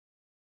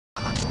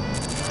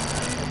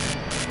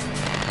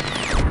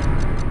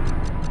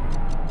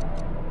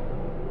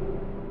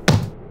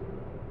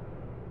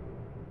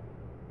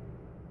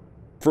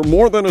For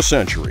more than a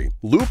century,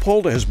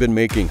 Leupold has been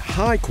making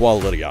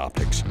high-quality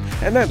optics,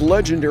 and that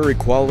legendary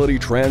quality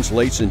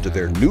translates into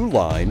their new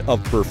line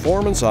of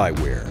performance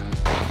eyewear.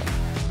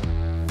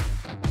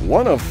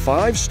 One of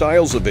 5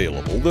 styles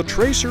available, the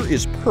Tracer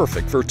is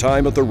perfect for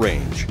time at the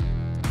range.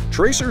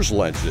 Tracer's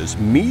lenses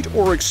meet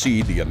or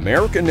exceed the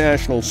American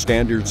National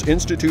Standards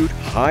Institute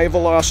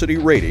high-velocity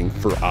rating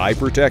for eye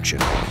protection,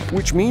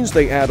 which means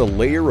they add a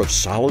layer of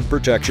solid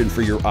protection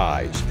for your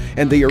eyes,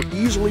 and they are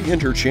easily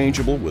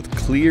interchangeable with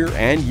clear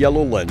and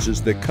yellow lenses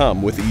that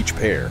come with each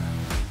pair.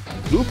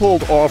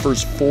 Leupold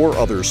offers 4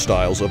 other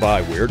styles of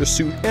eyewear to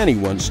suit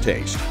anyone's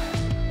taste: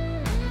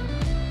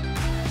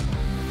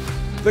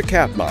 the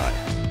Katmai,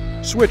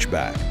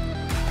 Switchback,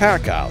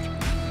 Packout,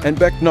 and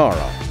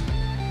Becnara.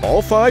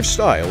 All 5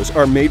 styles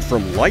are made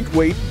from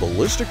lightweight,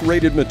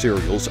 ballistic-rated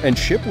materials and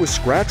ship with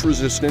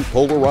scratch-resistant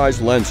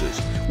polarized lenses,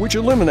 which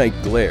eliminate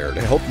glare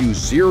to help you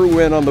zero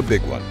in on the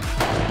big one.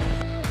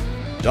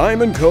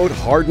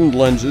 Diamondcoat-hardened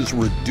lenses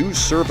reduce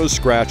surface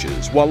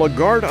scratches, while a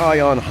guard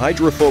ion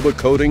hydrophobic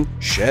coating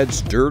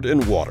sheds dirt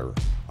and water.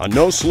 A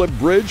no-slip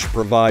bridge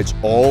provides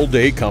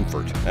all-day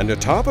comfort. And to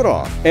top it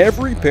off,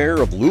 every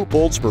pair of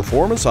Leupold's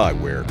performance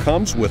eyewear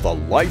comes with a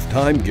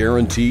lifetime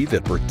guarantee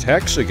that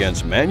protects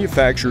against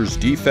manufacturer's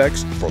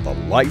defects for the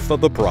life of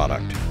the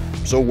product.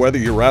 So whether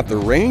you're at the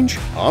range,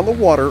 on the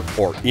water,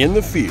 or in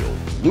the field,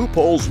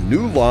 Leupold's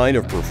new line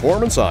of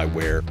performance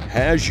eyewear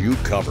has you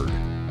covered.